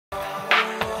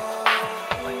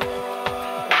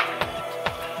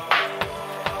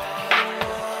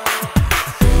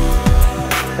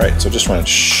Alright, so just wanted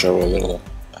to show a little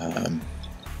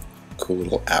cool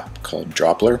little app called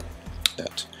Droplr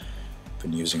that I've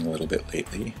been using a little bit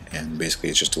lately, and basically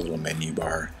it's just a little menu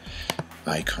bar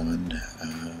icon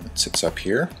that sits up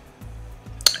here,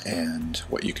 and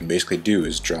what you can basically do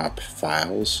is drop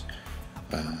files,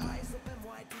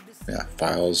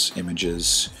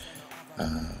 images,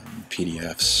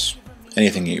 PDFs,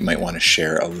 anything you might want to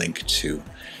share a link to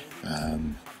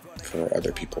for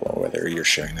other people, whether you're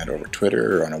sharing that over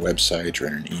Twitter or on a website or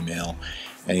in an email,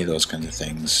 any of those kinds of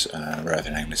things, rather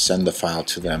than having to send the file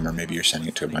to them, or maybe you're sending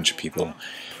it to a bunch of people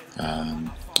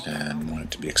and want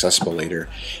it to be accessible later,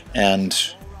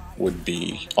 and would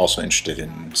be also interested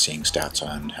in seeing stats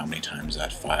on how many times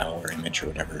that file or image or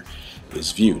whatever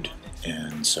is viewed.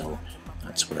 And so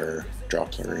that's where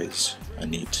Droplr is a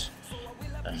neat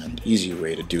and easy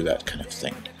way to do that kind of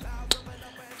thing.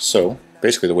 So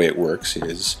basically the way it works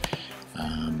is,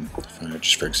 if I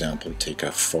just for example take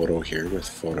a photo here with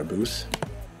Photo Booth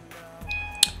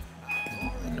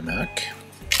on the Mac,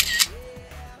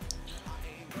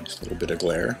 just a little bit of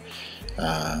glare,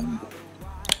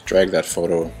 drag that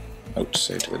photo out,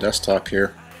 say, to the desktop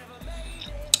here,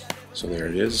 so there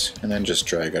it is, and then just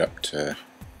drag it up to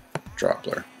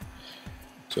Droplr.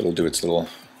 So it'll do its little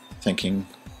thinking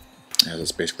as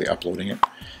it's basically uploading it,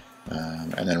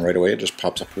 and then right away it just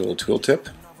pops up a little tooltip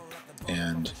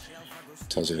and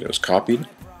tells you that it was copied.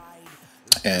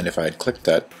 And if I had clicked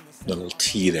that little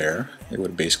T there, it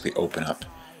would basically open up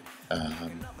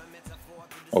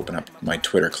my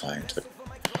Twitter client,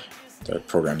 the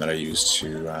program that I use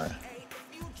to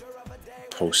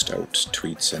post out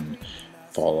tweets and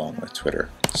follow along with Twitter.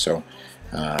 So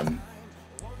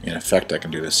in effect I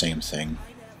can do the same thing.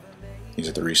 These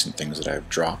are the recent things that I've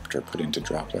dropped or put into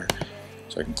Droplr.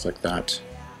 So I can click that,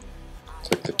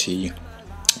 click the T,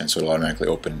 and so it'll automatically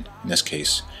open, in this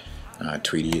case,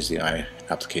 Tweety is the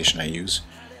application I use.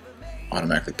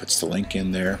 Automatically puts the link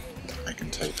in there. I can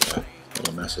type a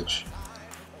little message.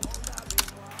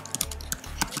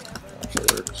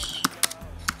 That works.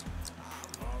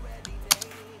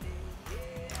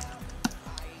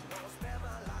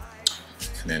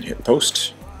 And then hit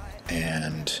post,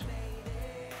 and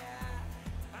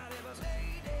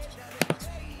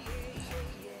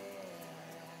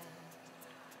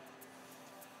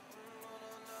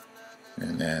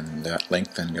then that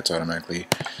link then gets automatically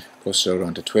posted out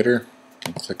onto Twitter.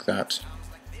 You can click that,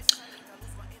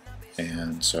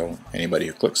 and so anybody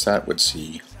who clicks that would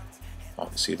see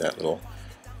obviously that little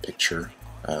picture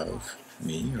of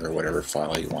me or whatever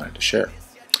file you wanted to share.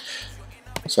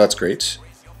 So that's great.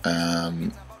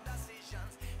 And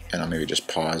I'll maybe just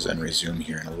pause and resume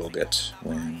here in a little bit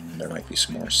when there might be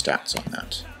some more stats on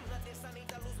that.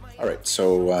 Alright,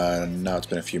 so now it's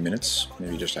been a few minutes,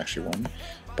 maybe just actually one,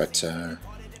 but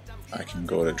I can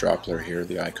go to Droplr here,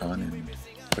 the icon, and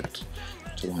click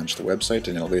to launch the website,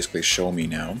 and it'll basically show me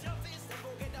now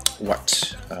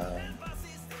what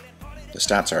the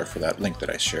stats are for that link that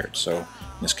I shared. So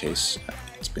in this case,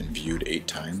 it's been viewed 8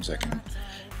 times. I can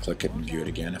click it and view it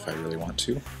again if I really want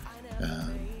to.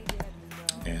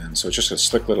 And so it's just a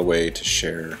slick little way to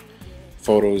share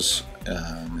photos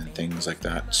and things like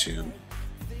that to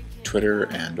Twitter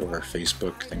and or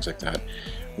Facebook, things like that,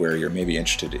 where you're maybe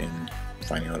interested in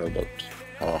finding out about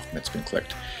how often it's been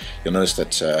clicked. You'll notice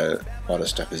that a lot of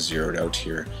stuff is zeroed out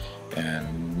here,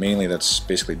 and mainly that's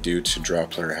basically due to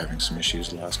Droplr having some issues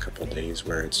the last couple of days,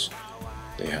 where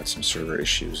they had some server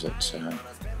issues that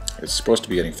it's supposed to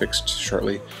be getting fixed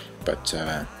shortly, but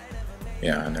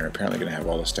yeah, and they're apparently going to have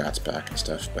all the stats back and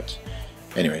stuff. But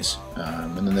anyways,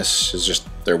 and then this is just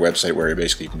their website, where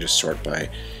basically you can just sort by,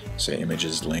 say,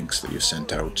 images, links that you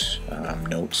sent out,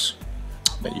 notes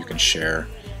that you can share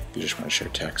if you just want to share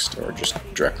text, or just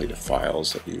directly to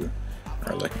files that you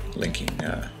are linking.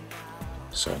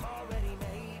 So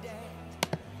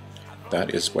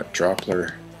that is what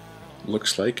Droplr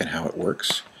looks like and how it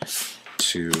works.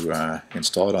 To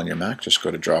install it on your Mac, just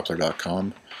go to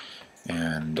droplr.com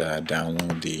and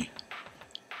download the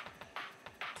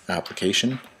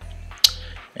application,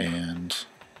 and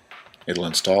it'll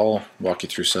install, walk you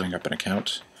through setting up an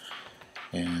account,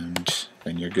 and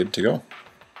then you're good to go.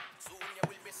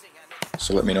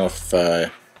 So let me know if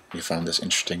you found this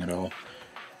interesting at all.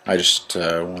 I just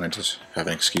wanted to have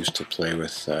an excuse to play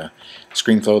with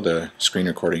ScreenFlow, the screen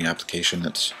recording application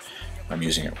that I'm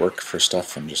using at work for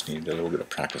stuff, and just needed a little bit of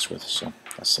practice with. So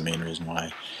that's the main reason why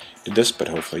I did this, but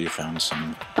hopefully you found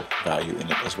some value in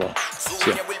it as well.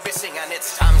 See ya.